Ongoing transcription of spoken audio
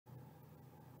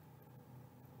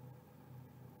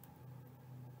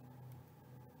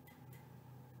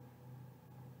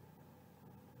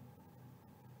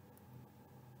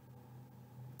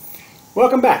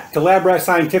Welcome back to LabRat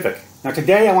Scientific. Now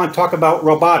today I want to talk about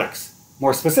robotics,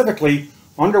 more specifically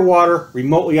underwater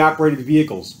remotely operated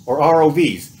vehicles, or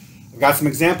ROVs. I've got some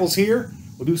examples here.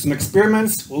 We'll do some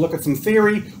experiments, we'll look at some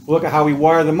theory, we'll look at how we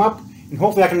wire them up, and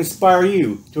hopefully I can inspire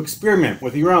you to experiment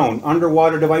with your own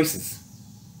underwater devices.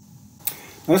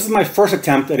 Now this is my first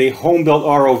attempt at a home-built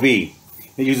ROV.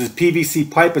 It uses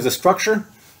PVC pipe as a structure.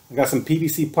 I've got some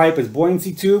PVC pipe as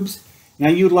buoyancy tubes, and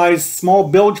I utilize small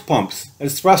bilge pumps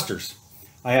as thrusters.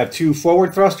 I have 2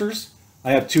 forward thrusters,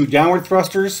 I have 2 downward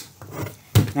thrusters,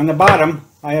 and on the bottom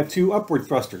I have 2 upward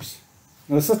thrusters.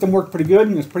 Now the system worked pretty good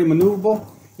and it's pretty maneuverable,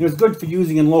 and it was good for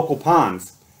using in local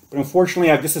ponds. But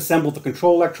unfortunately I've disassembled the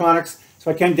control electronics,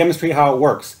 so I can't demonstrate how it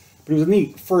works. But it was a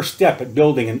neat first step at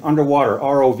building an underwater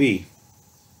ROV.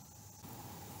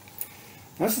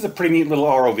 Now this is a pretty neat little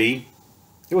ROV.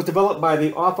 It was developed by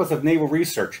the Office of Naval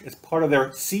Research as part of their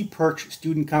SeaPerch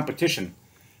student competition.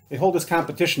 They hold this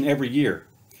competition every year.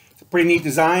 It's a pretty neat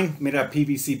design, made out of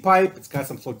PVC pipe. It's got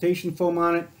some flotation foam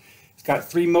on it. It's got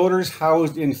 3 motors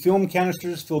housed in film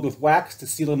canisters filled with wax to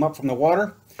seal them up from the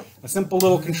water. A simple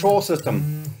little control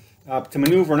system to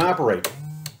maneuver and operate.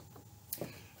 So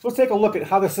let's take a look at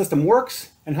how the system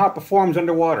works and how it performs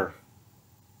underwater.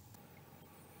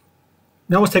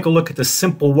 Now let's take a look at the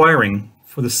simple wiring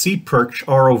for the SeaPerch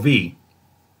ROV.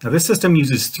 Now this system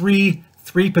uses 3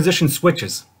 position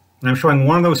switches, and I'm showing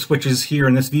one of those switches here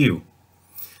in this view.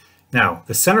 Now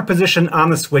the center position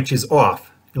on the switch is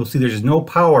off. You'll see there's no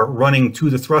power running to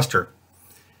the thruster.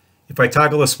 If I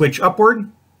toggle the switch upward,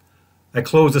 I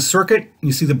close the circuit, and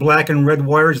you see the black and red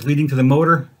wires leading to the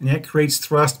motor, and that creates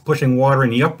thrust pushing water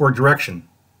in the upward direction.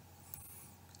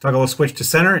 Toggle the switch to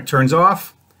center, it turns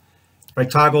off. If I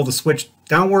toggle the switch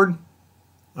downward,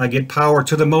 I get power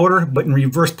to the motor, but in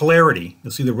reverse polarity.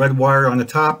 You'll see the red wire on the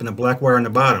top and the black wire on the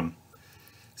bottom.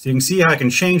 So you can see how I can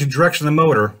change the direction of the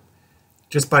motor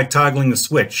just by toggling the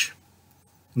switch.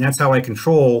 And that's how I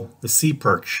control the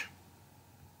SeaPerch.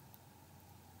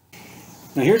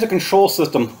 Now here's a control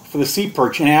system for the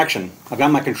SeaPerch in action. I've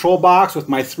got my control box with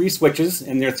my 3 switches,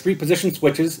 and they're 3 position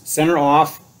switches. Center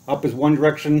off, up is one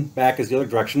direction, back is the other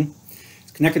direction.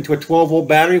 It's connected to a 12-volt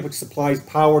battery which supplies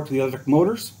power to the electric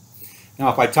motors. Now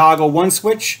if I toggle one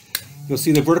switch, you'll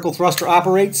see the vertical thruster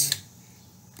operates.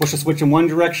 Push the switch in one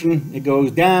direction, it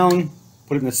goes down.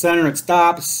 Put it in the center, it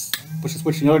stops. Push the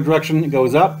switch in the other direction, it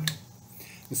goes up.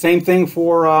 The same thing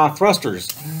for thrusters.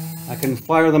 I can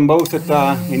fire them both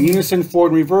at, in unison,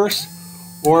 forward and reverse,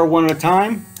 or one at a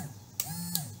time.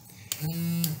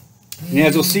 And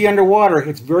as you'll see underwater,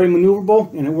 it's very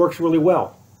maneuverable and it works really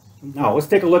well. Now let's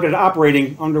take a look at it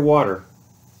operating underwater.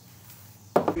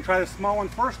 We can try the small one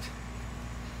first.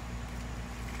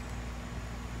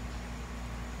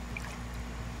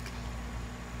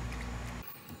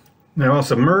 Now I'll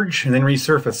submerge and then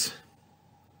resurface.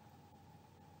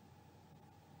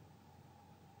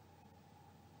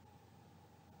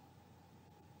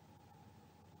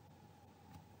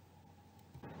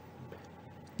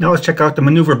 Now let's check out the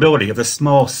maneuverability of this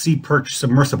small SeaPerch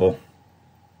submersible.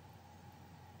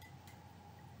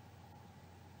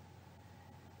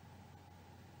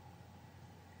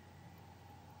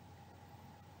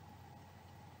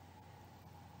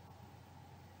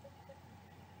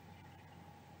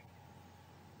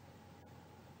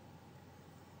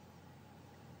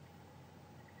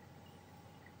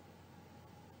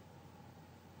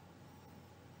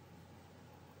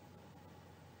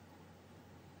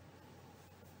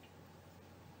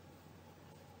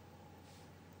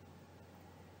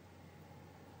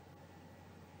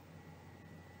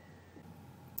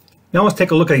 Now let's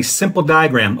take a look at a simple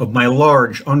diagram of my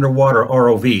large underwater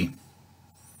ROV.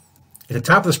 At the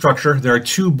top of the structure there are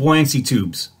 2 buoyancy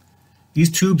tubes.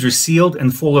 These tubes are sealed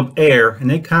and full of air, and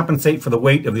they compensate for the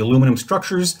weight of the aluminum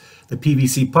structures, the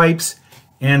PVC pipes,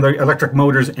 and the electric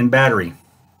motors and battery.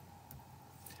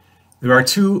 There are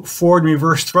 2 forward and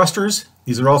reverse thrusters.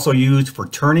 These are also used for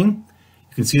turning.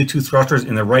 You can see the 2 thrusters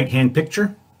in the right hand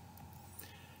picture.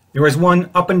 There is 1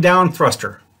 up and down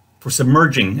thruster for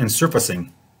submerging and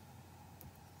surfacing.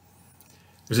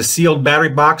 There's a sealed battery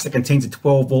box that contains a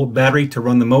 12-volt battery to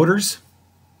run the motors.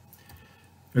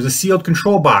 There's a sealed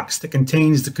control box that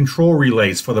contains the control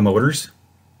relays for the motors.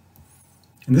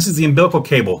 And this is the umbilical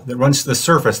cable that runs to the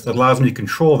surface that allows me to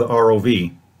control the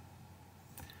ROV.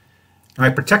 Now I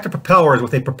protect the propellers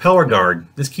with a propeller guard.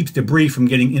 This keeps debris from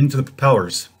getting into the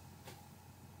propellers.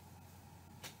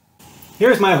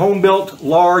 Here's my home-built,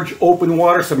 large, open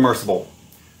water submersible.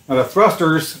 Now the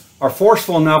thrusters are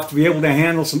forceful enough to be able to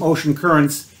handle some ocean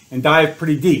currents and dive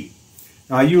pretty deep.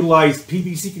 Now I utilize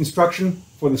PVC construction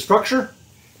for the structure,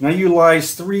 and I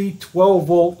utilize 3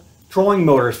 12-volt trolling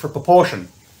motors for propulsion.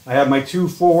 I have my 2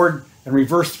 forward and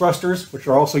reverse thrusters, which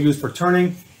are also used for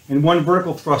turning, and 1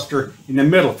 vertical thruster in the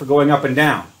middle for going up and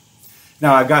down.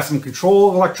 Now I've got some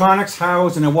control electronics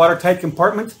housed in a watertight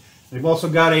compartment. I've also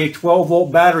got a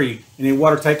 12-volt battery in a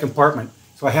watertight compartment,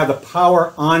 so I have the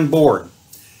power on board.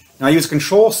 Now I use a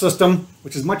control system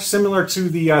which is much similar to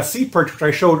the SeaPerch which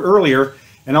I showed earlier,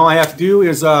 and all I have to do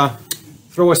is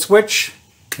throw a switch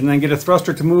and then get a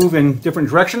thruster to move in different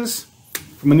directions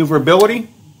for maneuverability.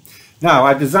 Now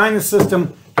I've designed the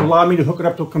system to allow me to hook it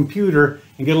up to a computer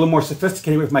and get a little more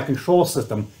sophisticated with my control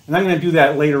system, and I'm going to do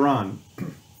that later on.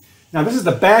 Now this is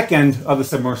the back end of the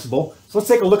submersible, so let's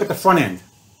take a look at the front end.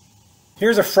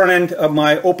 Here's the front end of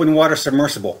my open water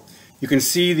submersible. You can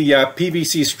see the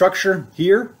PVC structure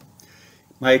here.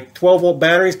 My 12-volt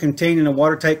battery is contained in a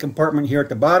watertight compartment here at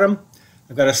the bottom.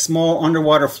 I've got a small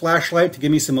underwater flashlight to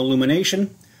give me some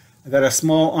illumination. I've got a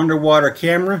small underwater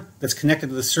camera that's connected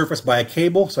to the surface by a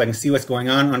cable so I can see what's going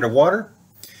on underwater.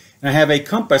 And I have a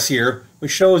compass here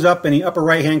which shows up in the upper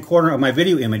right-hand corner of my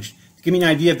video image to give me an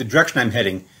idea of the direction I'm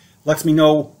heading. It lets me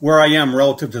know where I am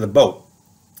relative to the boat.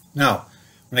 Now,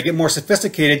 when I get more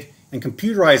sophisticated and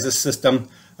computerize this system,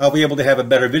 I'll be able to have a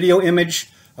better video image.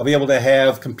 I'll be able to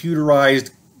have computerized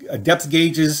depth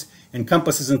gauges and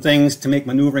compasses and things to make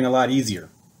maneuvering a lot easier.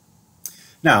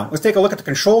 Now, let's take a look at the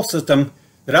control system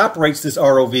that operates this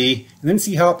ROV and then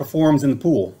see how it performs in the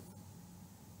pool.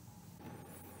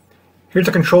 Here's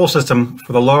the control system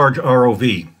for the large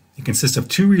ROV. It consists of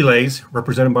 2 relays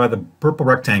represented by the purple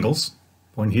rectangles,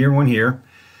 one here, one here.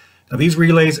 Now these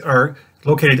relays are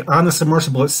located on the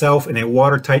submersible itself in a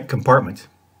watertight compartment.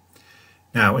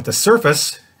 Now at the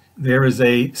surface there is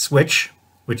a switch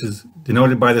which is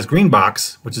denoted by this green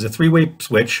box, which is a 3-way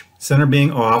switch, center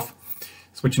being off.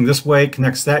 Switching this way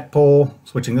connects that pole,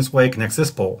 switching this way connects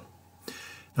this pole.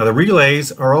 Now the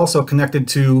relays are also connected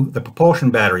to the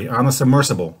propulsion battery on the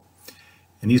submersible,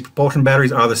 and these propulsion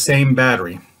batteries are the same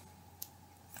battery.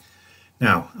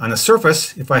 Now on the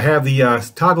surface, if I have the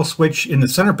toggle switch in the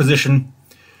center position,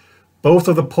 both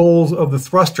of the poles of the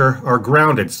thruster are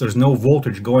grounded, so there's no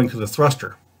voltage going to the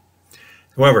thruster.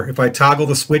 However, if I toggle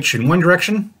the switch in one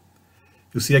direction,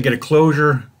 you'll see I get a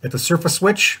closure at the surface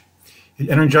switch. It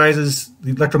energizes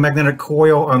the electromagnetic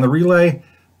coil on the relay,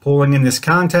 pulling in this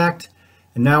contact,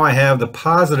 and now I have the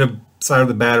positive side of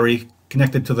the battery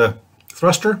connected to the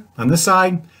thruster on this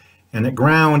side and at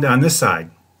ground on this side.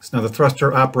 So now the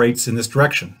thruster operates in this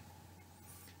direction.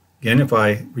 Again, if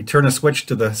I return a switch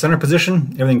to the center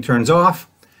position, everything turns off.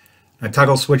 I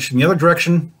toggle switch in the other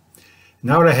direction.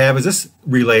 Now what I have is this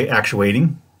relay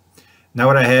actuating. Now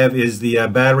what I have is the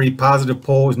battery positive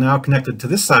pole is now connected to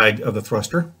this side of the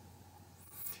thruster.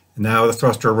 And now the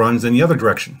thruster runs in the other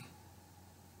direction.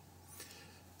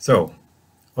 So,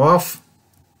 off,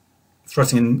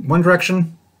 thrusting in one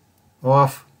direction,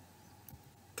 off,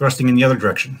 thrusting in the other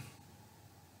direction.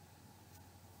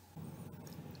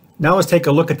 Now let's take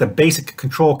a look at the basic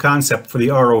control concept for the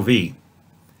ROV.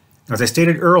 As I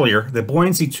stated earlier, the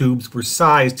buoyancy tubes were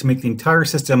sized to make the entire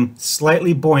system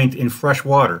slightly buoyant in fresh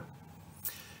water.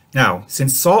 Now,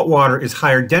 since salt water is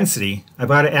higher density, I've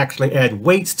got to actually add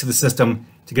weights to the system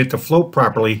to get it to float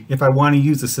properly if I want to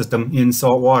use the system in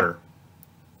salt water.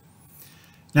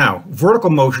 Now,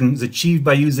 vertical motion is achieved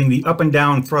by using the up and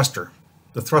down thruster,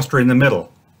 the thruster in the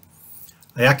middle.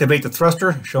 I activate the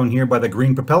thruster, shown here by the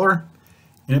green propeller,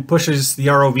 and it pushes the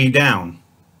ROV down.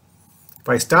 If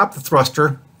I stop the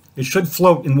thruster, it should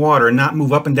float in water and not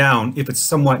move up and down if it's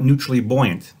somewhat neutrally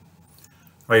buoyant.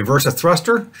 I reverse a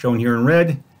thruster, shown here in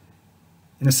red,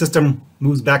 and the system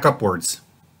moves back upwards.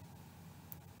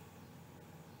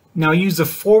 Now I use the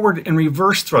forward and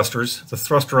reverse thrusters, the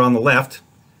thruster on the left,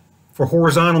 for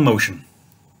horizontal motion.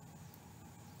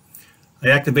 I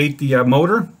activate the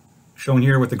motor, shown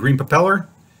here with the green propeller,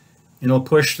 and it'll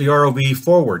push the ROV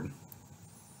forward.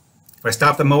 If I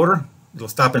stop the motor, it'll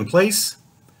stop in place.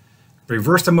 If I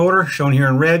reverse the motor, shown here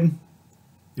in red,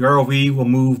 the ROV will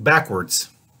move backwards.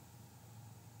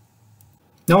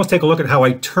 Now let's take a look at how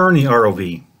I turn the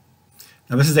ROV.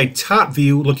 Now this is a top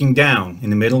view looking down. In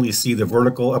the middle you see the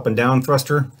vertical up and down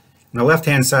thruster. On the left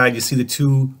hand side you see the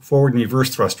 2 forward and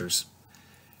reverse thrusters.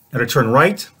 Now to turn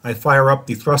right, I fire up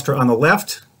the thruster on the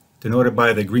left, denoted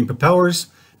by the green propellers,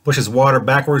 pushes water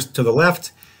backwards to the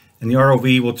left, and the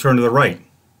ROV will turn to the right.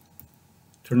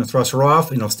 Turn the thruster off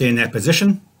and it'll stay in that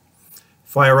position.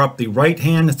 Fire up the right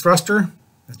hand thruster,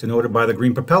 that's denoted by the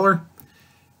green propeller,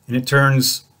 and it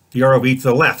turns the ROV to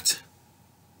the left.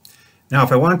 Now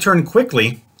if I want to turn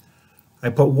quickly, I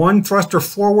put one thruster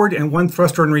forward and one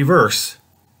thruster in reverse.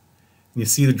 And you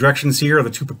see the directions here of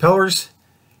the 2 propellers,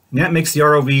 and that makes the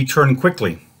ROV turn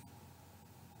quickly.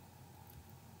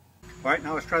 All right,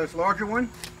 now let's try this larger one.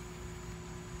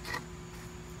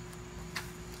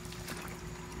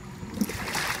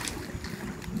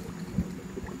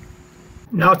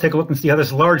 Now take a look and see how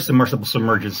this large submersible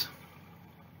submerges.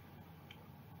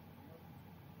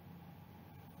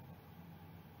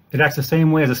 It acts the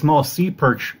same way as a small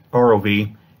SeaPerch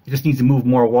ROV. It just needs to move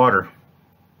more water.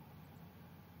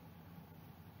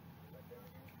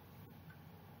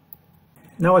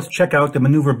 Now let's check out the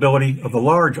maneuverability of the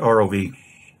large ROV.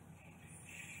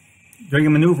 During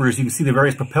the maneuvers, you can see the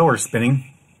various propellers spinning.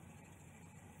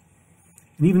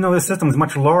 And even though this system is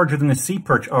much larger than the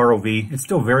SeaPerch ROV, it's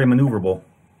still very maneuverable.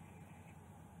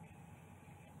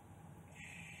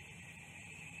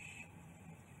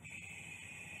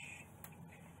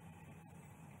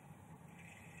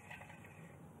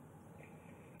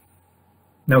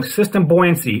 Now, system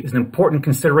buoyancy is an important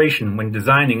consideration when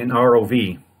designing an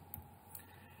ROV.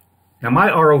 Now, my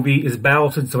ROV is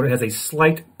ballasted so it has a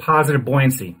slight positive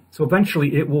buoyancy, so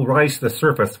eventually it will rise to the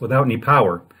surface without any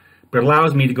power, but it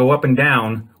allows me to go up and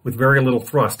down with very little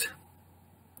thrust.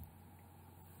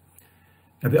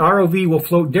 Now, the ROV will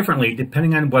float differently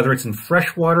depending on whether it's in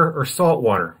fresh water or salt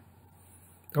water.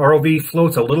 The ROV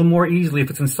floats a little more easily if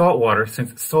it's in salt water,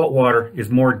 since salt water is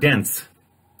more dense.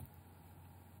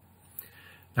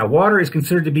 Now, water is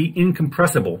considered to be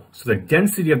incompressible, so the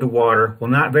density of the water will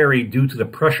not vary due to the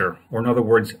pressure, or in other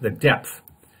words, the depth.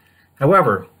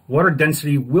 However, water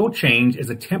density will change as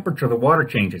the temperature of the water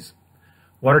changes.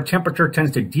 Water temperature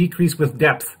tends to decrease with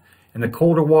depth, and the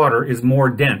colder water is more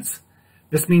dense.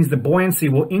 This means the buoyancy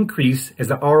will increase as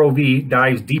the ROV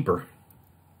dives deeper.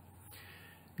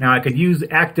 Now, I could use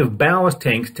active ballast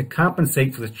tanks to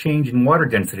compensate for the change in water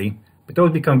density, but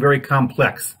those become very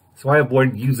complex, so I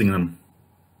avoid using them.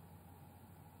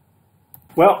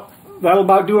 Well, that'll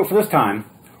about do it for this time.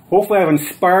 Hopefully I've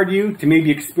inspired you to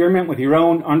maybe experiment with your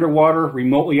own underwater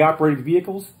remotely operated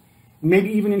vehicles, and maybe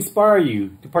even inspire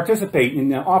you to participate in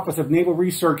the Office of Naval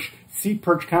Research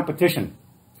SeaPerch competition.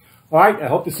 All right, I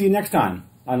hope to see you next time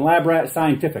on LabRat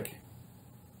Scientific.